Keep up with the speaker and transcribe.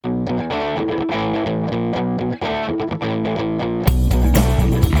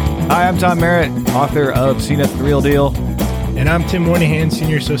Hi, I'm Tom Merritt, author of CNet, The Real Deal. And I'm Tim Moynihan,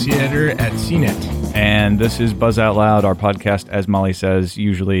 Senior Associate Editor at CNet. And this is Buzz Out Loud, our podcast, as Molly says,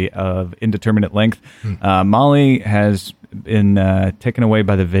 usually of indeterminate length. Molly has been taken away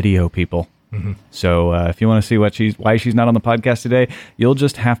by the video people. So if you want to see why she's not on the podcast today, you'll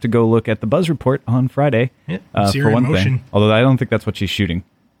just have to go look at the Buzz Report on Friday. See her for one in motion. thing. Although I don't think that's what she's shooting.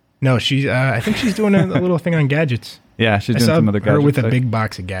 No, I think she's doing a little thing on gadgets. Yeah, she's doing some other gadgets. Her with a big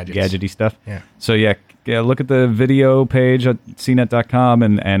box of gadgets. Gadgety stuff. Yeah. So yeah, look at the video page at cnet.com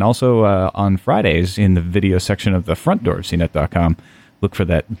and also on Fridays in the video section of the front door of cnet.com. Look for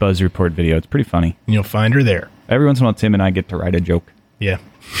that Buzz Report video. It's pretty funny. And you'll find her there. Every once in a while, Tim and I get to write a joke. Yeah.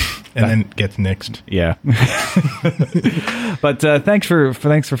 And then it gets nixed. Yeah. But thanks for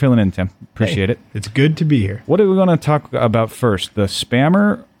filling in, Tim. Appreciate it. It's good to be here. What are we going to talk about first? The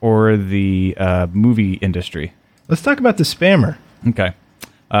spammer or the movie industry? Let's talk about the spammer. Okay.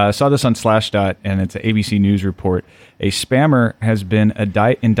 Saw this on Slashdot, and it's an ABC News report. A spammer has been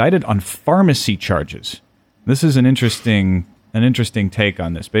indicted on pharmacy charges. This is an interesting take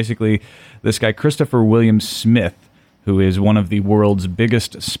on this. Basically, this guy, Christopher William Smith, who is one of the world's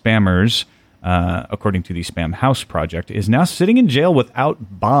biggest spammers, according to the Spam House Project, is now sitting in jail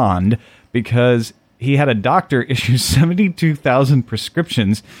without bond because he had a doctor issue 72,000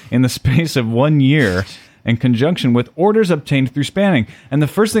 prescriptions in the space of 1 year in conjunction with orders obtained through spamming. And the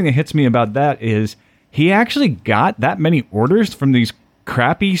first thing that hits me about that is he actually got that many orders from these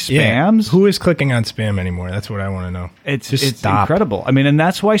crappy spams. Yeah. Who is clicking on spam anymore? That's what I want to know. It's incredible. I mean, and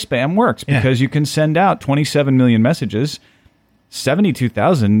that's why spam works, because you can send out 27 million messages.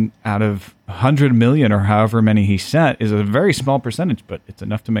 72,000 out of 100 million or however many he sent is a very small percentage, but it's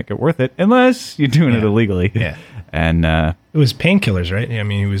enough to make it worth it, unless you're doing it illegally. Yeah. And it was painkillers, right? I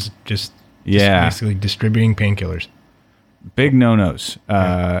mean, he was just basically distributing painkillers. Big no-nos.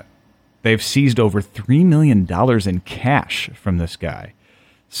 They've seized over $3 million in cash from this guy.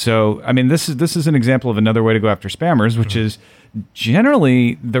 So, I mean, this is an example of another way to go after spammers, which is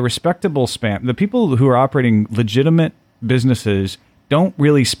generally the respectable spam. The people who are operating legitimate businesses don't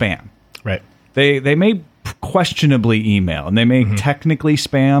really spam. Right. They may questionably email, and they may technically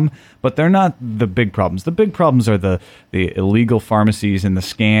spam, but they're not the big problems. The big problems are the illegal pharmacies and the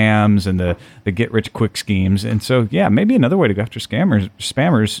scams and the get-rich-quick schemes. And so, yeah, maybe another way to go after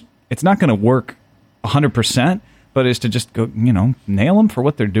spammers, it's not going to work 100%, but is to just go, nail them for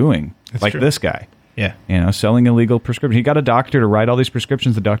what they're doing. That's like true. this guy. Yeah. Selling illegal prescriptions. He got a doctor to write all these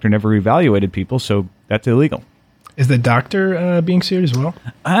prescriptions. The doctor never evaluated people, so that's illegal. Is the doctor being sued as well?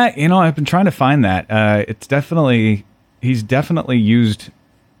 I've been trying to find that. He's definitely used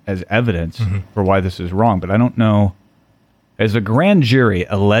as evidence for why this is wrong, but I don't know. As a grand jury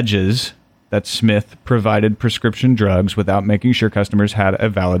alleges that Smith provided prescription drugs without making sure customers had a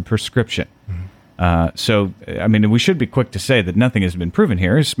valid prescription. So, I mean, we should be quick to say that nothing has been proven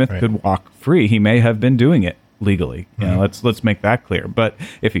here. Smith could walk free. He may have been doing it legally. Let's make that clear. But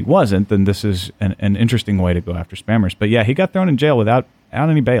if he wasn't, then this is an interesting way to go after spammers. But yeah, he got thrown in jail without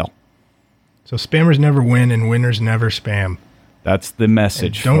any bail. So spammers never win and winners never spam. That's the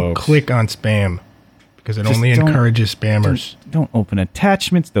message, and don't folks. click on spam because it only encourages spammers. Don't open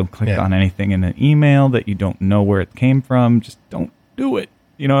attachments. Don't click on anything in an email that you don't know where it came from. Just don't do it.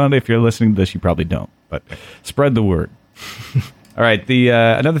 If you're listening to this, you probably don't. But spread the word. All right. The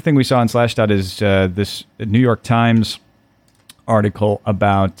another thing we saw on Slashdot is this New York Times article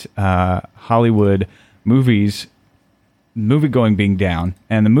about Hollywood moviegoing being down,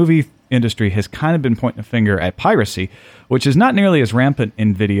 and the movie industry has kind of been pointing a finger at piracy, which is not nearly as rampant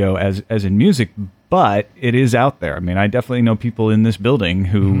in video as in music, but it is out there. I mean, I definitely know people in this building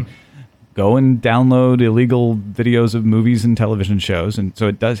who go and download illegal videos of movies and television shows, and so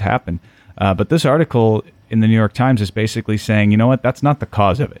it does happen. But this article in the New York Times is basically saying, you know what, that's not the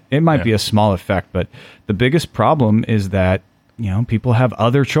cause of it. It might be a small effect, but the biggest problem is that, people have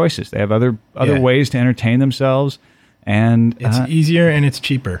other choices. They have other ways to entertain themselves, and it's easier and it's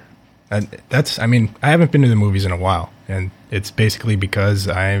cheaper. I haven't been to the movies in a while, and it's basically because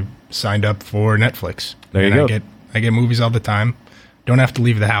I signed up for Netflix. There you go. I get movies all the time. Don't have to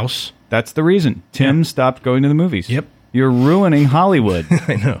leave the house. That's the reason. Tim stopped going to the movies. Yep. You're ruining Hollywood.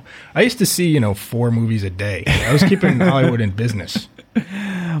 I know. I used to see, 4 movies a day. I was keeping Hollywood in business.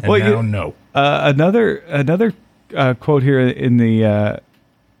 And now, no. Another quote here in the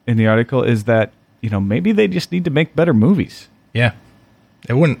article is that, maybe they just need to make better movies. Yeah.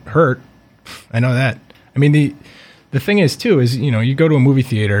 It wouldn't hurt. I know that. I mean, the thing is, too, is, you go to a movie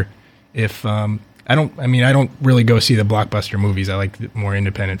theater, if I don't really go see the blockbuster movies. I like the more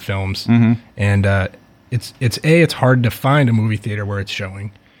independent films. And it's hard to find a movie theater where it's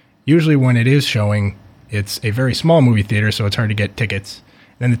showing. usually when it is showing, it's a very small movie theater, so it's hard to get tickets.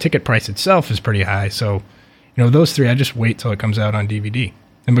 And the ticket price itself is pretty high. So, those three, I just wait till it comes out on DVD.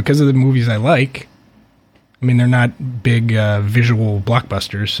 And because of the movies I like, I mean, they're not big visual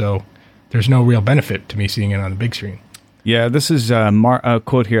blockbusters, so there's no real benefit to me seeing it on the big screen. Yeah, this is a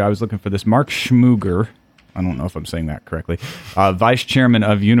quote here. I was looking for this. Mark Schmooger, I don't know if I'm saying that correctly, vice chairman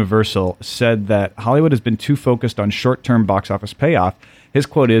of Universal, said that Hollywood has been too focused on short-term box office payoff. His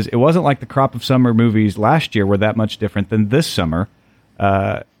quote is, "It wasn't like the crop of summer movies last year were that much different than this summer."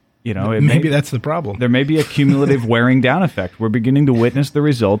 Maybe that's the problem. There may be a cumulative wearing down effect. We're beginning to witness the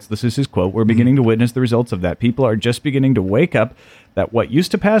results. This is his quote. We're beginning to witness the results of that. People are just beginning to wake up that what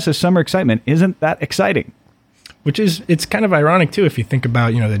used to pass as summer excitement isn't that exciting. It's kind of ironic, too, if you think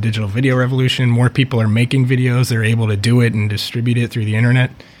about, the digital video revolution. More people are making videos. They're able to do it and distribute it through the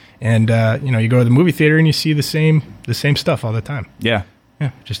internet. And, you go to the movie theater and you see the same stuff all the time. Yeah. Yeah,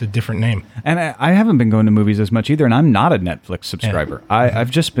 just a different name. And I haven't been going to movies as much either, and I'm not a Netflix subscriber. Yeah.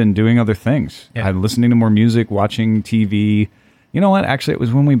 I've just been doing other things. Yeah. I'm listening to more music, watching TV. You know what? Actually, it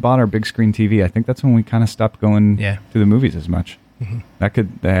was when we bought our big screen TV. I think that's when we kind of stopped going to the movies as much.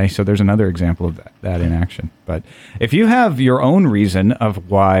 Mm-hmm. So there's another example of that in action. But if you have your own reason of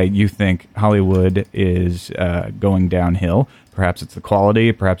why you think Hollywood is going downhill, perhaps it's the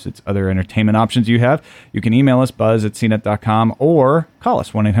quality, perhaps it's other entertainment options you have, you can email us, buzz@cnet.com, or call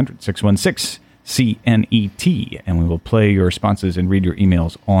us, 1-800-616-CNET, and we will play your responses and read your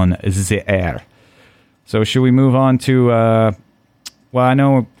emails on the air. So should we move on to... well, I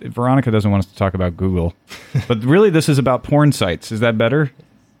know Veronica doesn't want us to talk about Google, but really this is about porn sites. Is that better?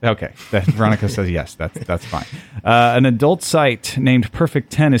 Okay. Veronica says yes, that's fine. An adult site named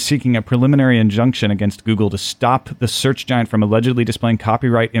Perfect 10 is seeking a preliminary injunction against Google to stop the search giant from allegedly displaying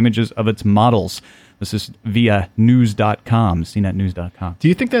copyright images of its models. This is via news.com, CNetNews.com. Do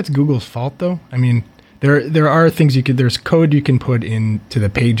you think that's Google's fault, though? I mean, there are things there's code you can put into the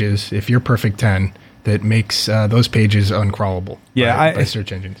pages if you're Perfect 10 that makes those pages uncrawlable by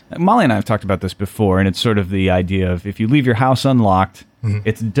search engines. Molly and I have talked about this before, and it's sort of the idea of if you leave your house unlocked,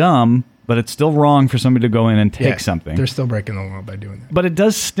 it's dumb, but it's still wrong for somebody to go in and take something. They're still breaking the law by doing that. But it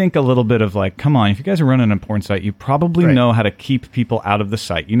does stink a little bit of like, come on, if you guys are running a porn site, you probably know how to keep people out of the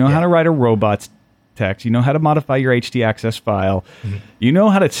site. You know how to write a robot's text. You know how to modify your htaccess file. Mm-hmm. You know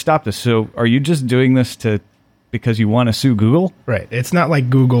how to stop this. So are you just doing this because you want to sue Google? Right. It's not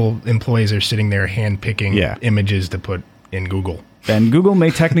like Google employees are sitting there hand-picking images to put in Google. And Google may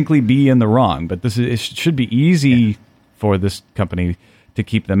technically be in the wrong, but it should be easy for this company to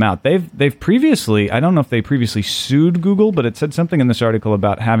keep them out. They've previously, I don't know if they previously sued Google, but it said something in this article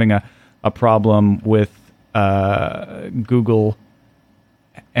about having a problem with Google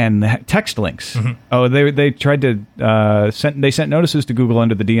and the text links. Mm-hmm. Oh, they tried to sent notices to Google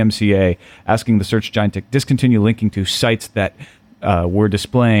under the DMCA asking the search giant to discontinue linking to sites that were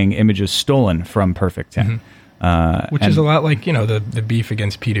displaying images stolen from Perfect 10. Mm-hmm. Which is a lot like, the beef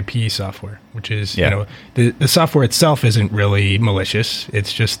against P2P software, which is, the software itself isn't really malicious.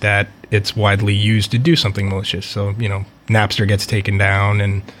 It's just that it's widely used to do something malicious. So, Napster gets taken down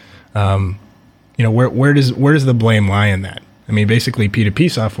and, where does the blame lie in that? I mean, basically P2P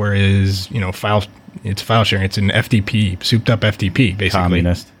software is, file sharing. It's an FTP, souped up FTP, basically.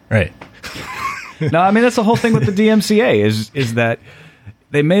 Communist. Right. No, I mean, that's the whole thing with the DMCA is that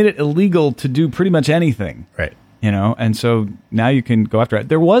they made it illegal to do pretty much anything. Right. And so now you can go after it.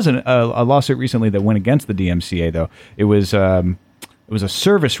 There was a lawsuit recently that went against the DMCA, though. It was a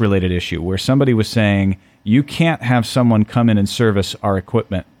service-related issue where somebody was saying, you can't have someone come in and service our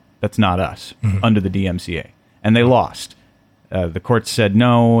equipment that's not us under the DMCA. And they lost. The court said,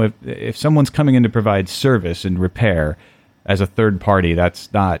 no, if someone's coming in to provide service and repair as a third party,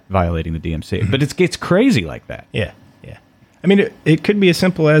 that's not violating the DMCA. Mm-hmm. But it gets crazy like that. Yeah. I mean, it could be as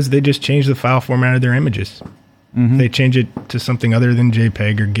simple as they just change the file format of their images. Mm-hmm. They change it to something other than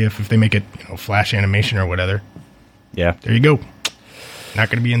JPEG or GIF. If they make it Flash animation or whatever. Yeah. There you go. Not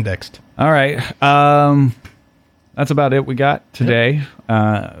going to be indexed. All right. That's about it we got today.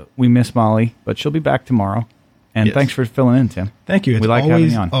 Yep. We miss Molly, but she'll be back tomorrow. And thanks for filling in, Tim. Thank you. It's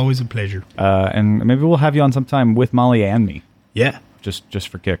having you on. Always a pleasure. And maybe we'll have you on sometime with Molly and me. Yeah. Just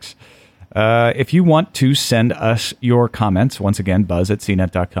for kicks. If you want to send us your comments, once again,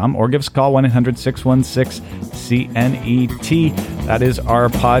 buzz@cnet.com, or give us a call, 1-800-616-CNET. That is our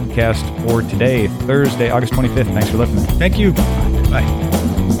podcast for today, Thursday, August 25th. Thanks for listening. Thank you. Bye.